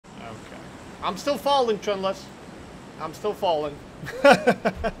I'm still falling, Trunless. I'm still falling.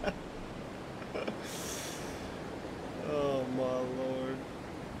 Oh my lord.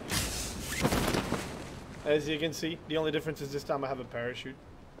 As you can see, the only difference is this time I have a parachute.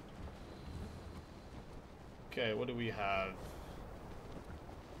 Okay, what do we have?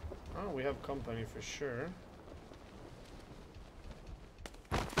 Oh, we have company for sure.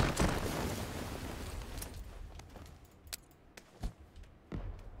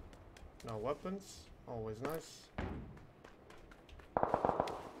 No weapons. Always nice.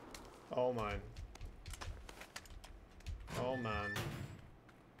 Oh man. Oh man.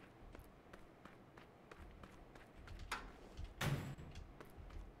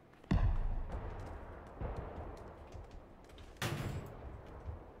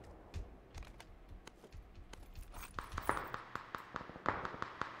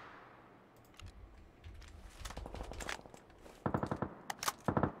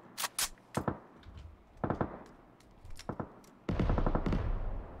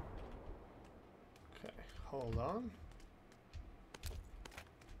 Hold on.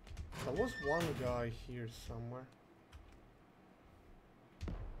 There was one guy here somewhere.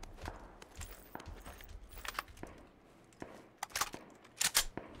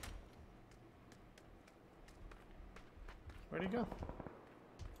 Where'd he go?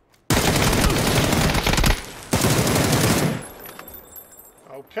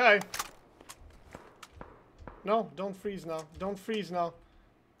 Okay. No, don't freeze now. Don't freeze now.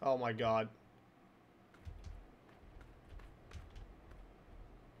 Oh my god.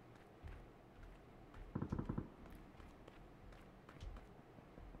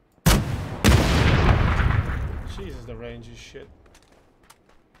 Jesus, the range is shit.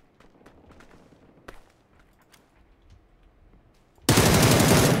 The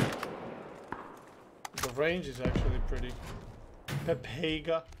range is actually pretty.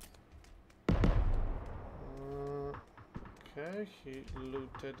 Pubg. Okay, he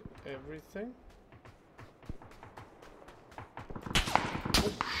looted everything.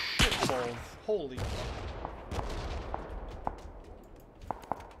 Oh shit balls. Holy.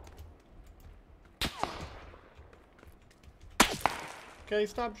 Okay,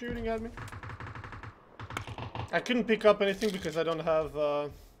 stop shooting at me. I couldn't pick up anything because I don't have I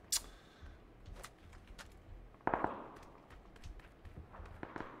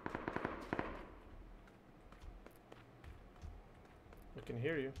can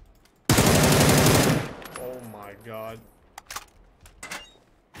hear you. Oh my god.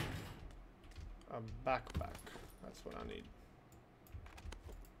 A backpack. That's what I need.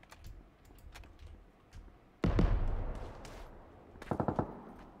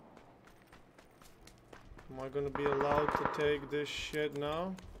 Am I gonna be allowed to take this shit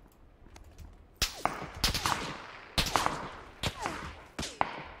now?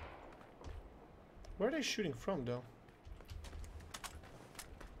 Where are they shooting from though?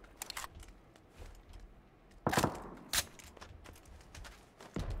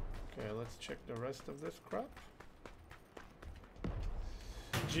 Okay, let's check the rest of this crap.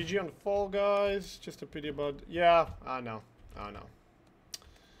 GG on Fall Guys. Just a pity about... Yeah, I know. I know.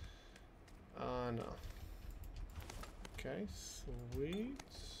 I know. Okay, sweet.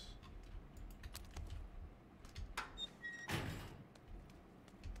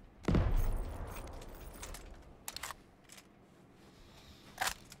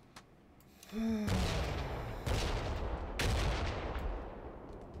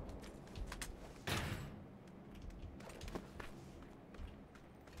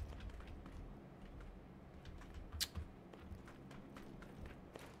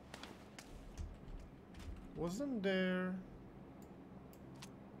 Wasn't there...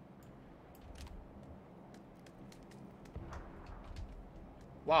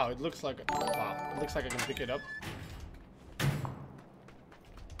 Wow, it looks like... Wow, it looks like I can pick it up.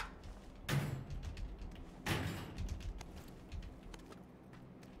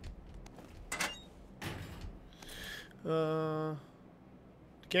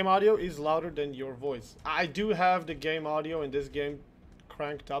 Game audio is louder than your voice. I do have the game audio in this game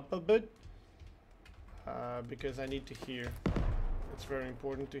cranked up a bit. Because I need to hear. It's very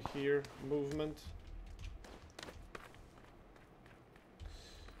important to hear movement.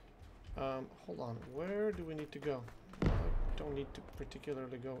 Hold on, where do we need to go? I don't need to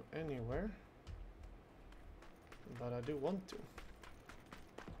particularly go anywhere, but I do want to.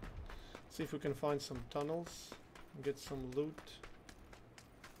 See if we can find some tunnels and get some loot.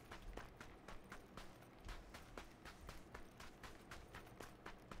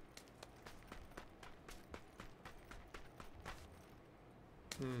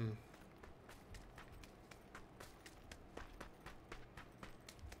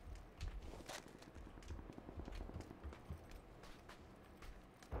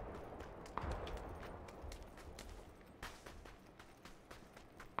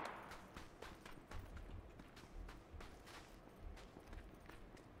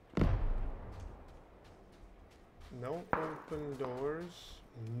 No open doors.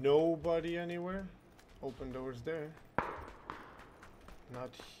 Nobody anywhere. Open doors there. Not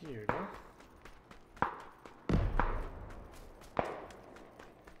here, no?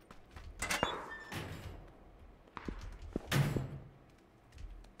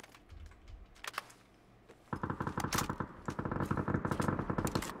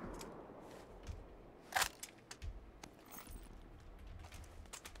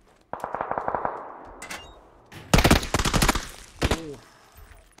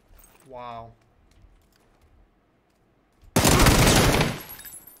 Wow.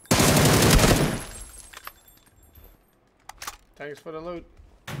 Thanks for the loot.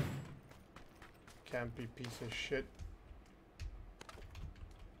 Campy piece of shit.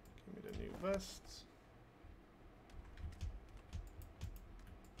 Give me the new vests.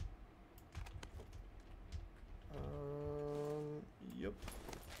 Yep.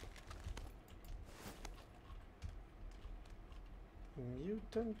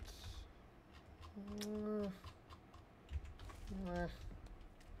 Mutant.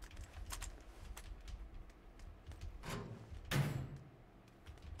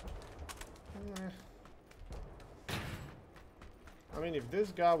 I mean, if this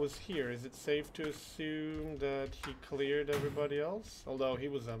guy was here, is it safe to assume that he cleared everybody else? Although he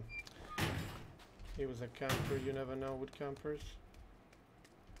was a camper. You never know with campers.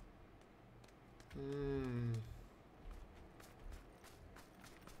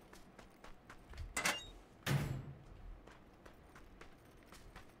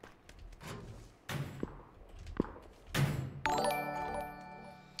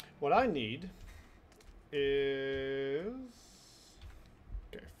 What I need is...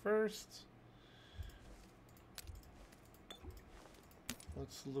 Okay, first...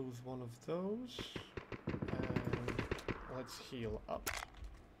 Let's lose one of those. And let's heal up.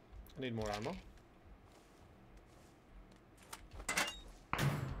 I need more ammo.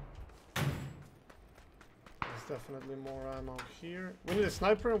 There's definitely more ammo here. We need a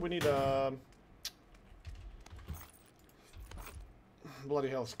sniper and we need a... Bloody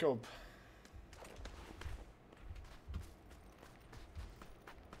hell, scope.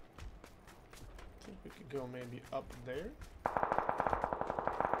 I think we could go maybe up there.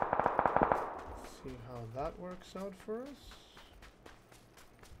 See how that works out for us.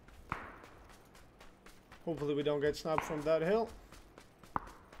 Hopefully we don't get snapped from that hill.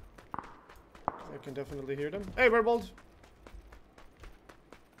 I can definitely hear them. Hey, Werebold!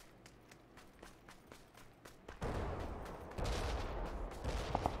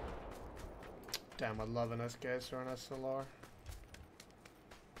 Damn, I love an SKS or an SLR.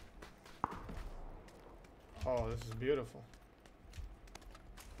 Oh, this is beautiful.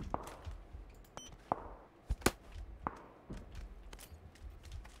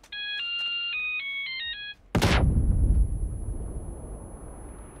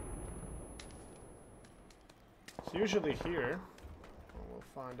 It's usually here. Well, we'll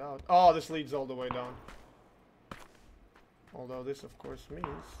find out. Oh, this leads all the way down. Although this, of course, means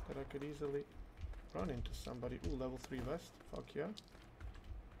that I could easily run into somebody. Ooh, level 3 vest. Fuck yeah.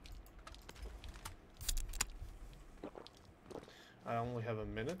 I only have a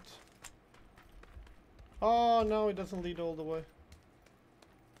minute. Oh, no, it doesn't lead all the way.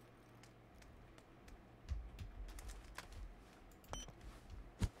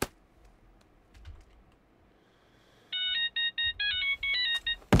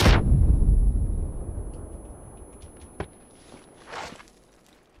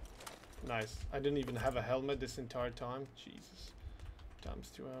 Nice. I didn't even have a helmet this entire time. Jesus.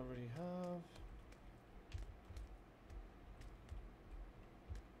 Times 2 I already have.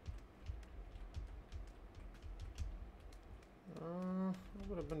 That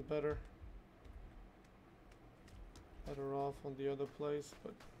would have been better. Better off on the other place,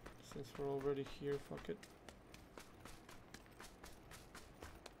 but since we're already here, fuck it.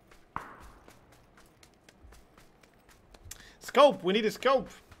 Scope! We need a scope!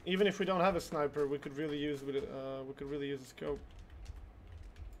 Even if we don't have a sniper, we could really use with we could really use a scope.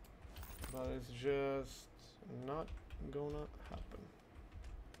 But it's just not gonna happen.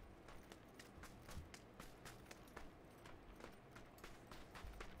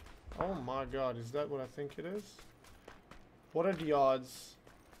 Oh my god, is that what I think it is? What are the odds?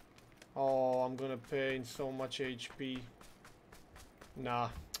 Oh, I'm gonna pay in so much HP. Nah.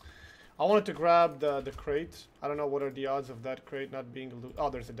 I wanted to grab the crate. I don't know what are the odds of that crate not being looted. Oh,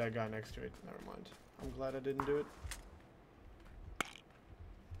 there's a dead guy next to it. Never mind. I'm glad I didn't do it.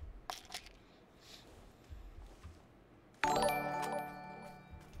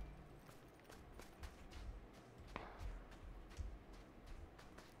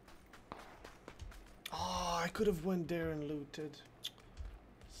 Oh, I could have went there and looted.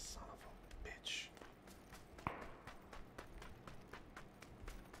 Son of a bitch.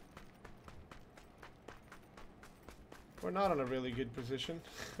 We're not in a really good position.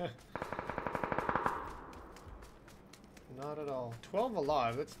 Not at all. 12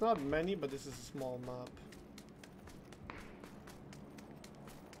 alive. That's not many, but this is a small map.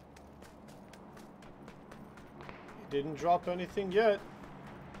 He didn't drop anything yet.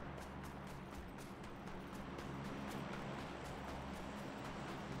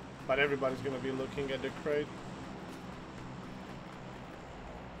 But everybody's gonna be looking at the crate.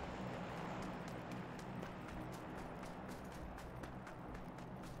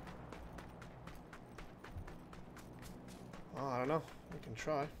 Oh, I don't know. We can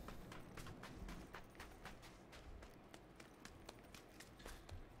try.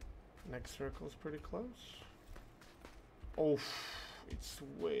 Next circle's pretty close. Oh, it's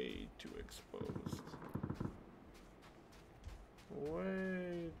way too exposed.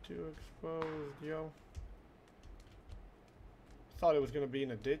 Way too exposed, yo. Thought it was gonna be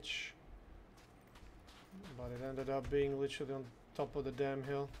in a ditch, but it ended up being literally on top of the damn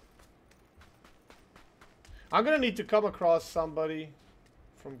hill. I'm gonna need to come across somebody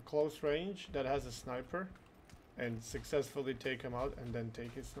from close range that has a sniper and successfully take him out and then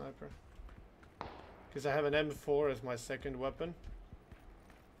take his sniper. Because I have an M4 as my second weapon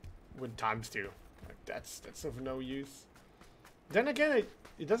with ×2. Like that's of no use. Then again,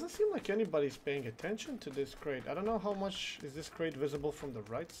 it doesn't seem like anybody's paying attention to this crate. I don't know how much is this crate visible from the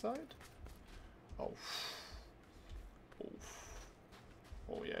right side. Oh,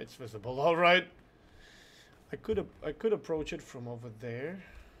 oh yeah, it's visible. All right. I could approach it from over there.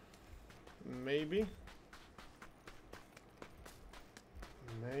 Maybe.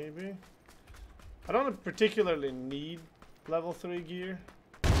 Maybe. I don't particularly need level 3 gear.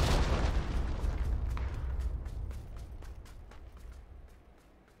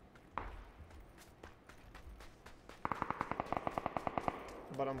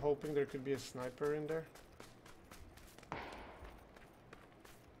 But I'm hoping there could be a sniper in there.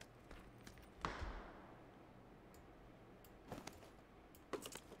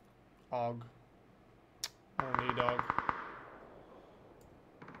 Og. I don't need Og.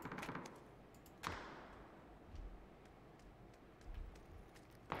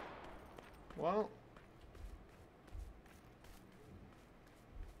 Well.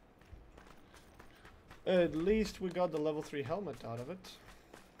 At least we got the level 3 helmet out of it.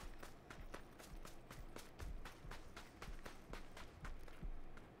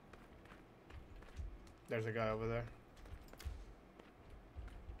 There's a guy over there.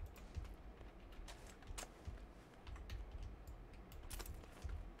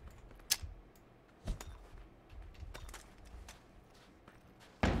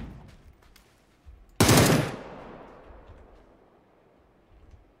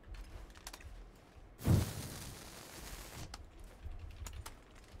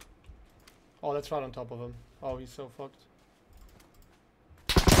 Oh, that's right on top of him. Oh, he's so fucked.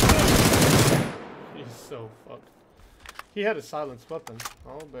 He's so fucked. He had a silenced weapon.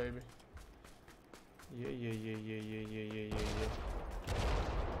 Oh, baby. Yeah.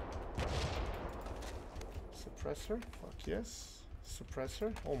 Suppressor? Fuck yes.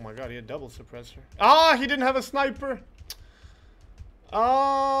 Suppressor? Oh my god, he had double suppressor. Ah, he didn't have a sniper!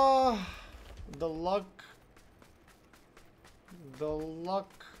 Ah, the luck. The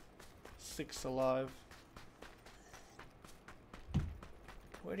luck. 6 alive.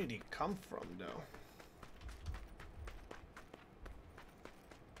 Where did he come from, though?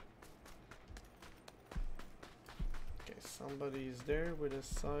 Okay, somebody's there with a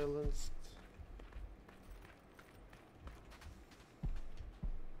silenced.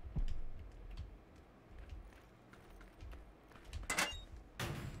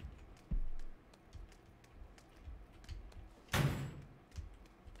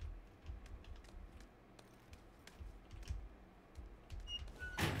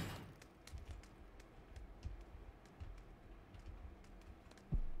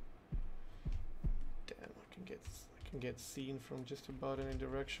 I can get seen from just about any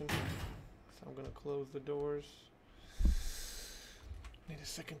direction, so I'm gonna close the doors. Need a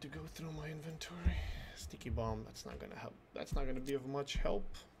second to go through my inventory. Sticky bomb, that's not gonna help. That's not gonna be of much help.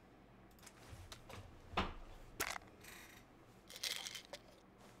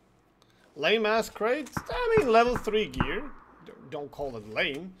 Lame ass crates? I mean, level 3 gear. Don't call it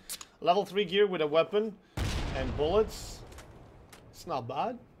lame. Level 3 gear with a weapon and bullets. It's not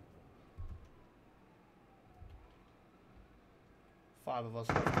bad. 5 of us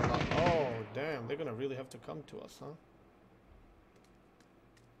left alive. Oh, damn. They're gonna really have to come to us, huh?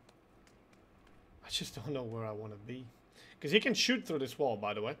 I just don't know where I want to be. Because he can shoot through this wall,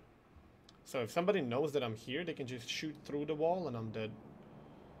 by the way. So if somebody knows that I'm here, they can just shoot through the wall and I'm dead.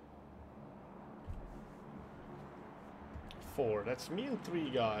 4. That's me and 3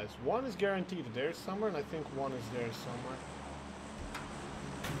 guys. 1 is guaranteed there somewhere, and I think 1 is there somewhere.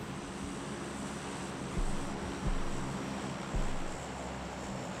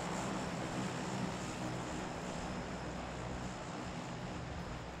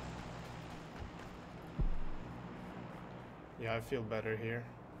 Yeah, I feel better here.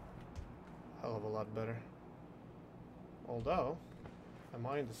 Hell of a lot better. Although, am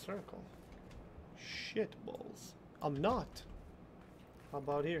I in the circle? Shit balls. I'm not. How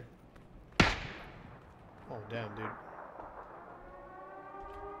about here? Oh, damn, dude.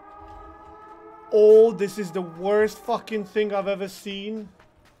 Oh, this is the worst fucking thing I've ever seen.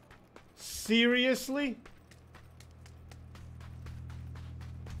 Seriously?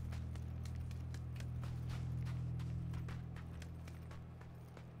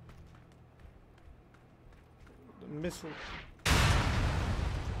 The missile.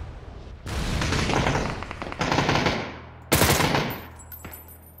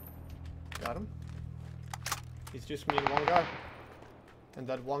 Got him. He's just me and one guy. And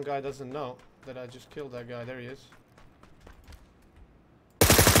that one guy doesn't know that I just killed that guy. There he is.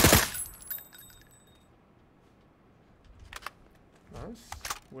 Nice.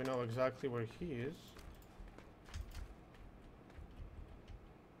 We know exactly where he is.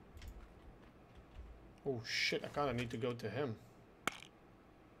 Oh shit, I kinda need to go to him.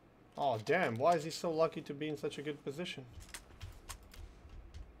 Oh damn, why is he so lucky to be in such a good position?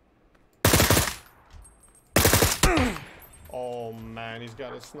 Oh man, he's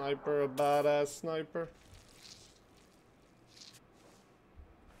got a sniper, a badass sniper.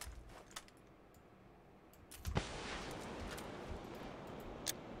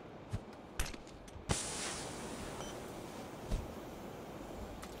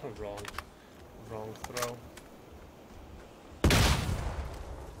 Oh, wrong throw.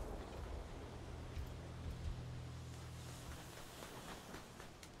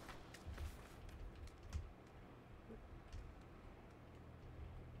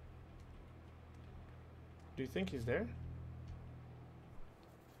 Do you think he's there?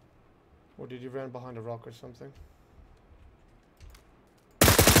 Or did he run behind a rock or something?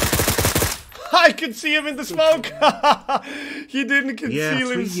 I could see him in the smoke! He didn't conceal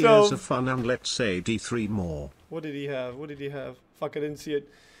himself. 3 years of fun and let's say D3 more. What did he have? What did he have? Fuck, I didn't see it.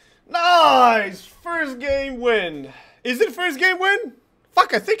 Nice! First game win. Is it first game win?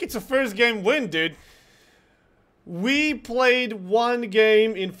 Fuck, I think it's a first game win, dude. We played 1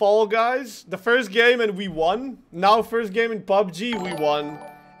 game in Fall Guys, the first game, and we won. Now first game in PUBG, we won.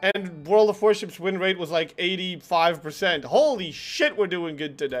 And World of Warships win rate was like 85%. Holy shit, we're doing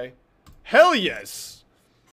good today. Hell yes!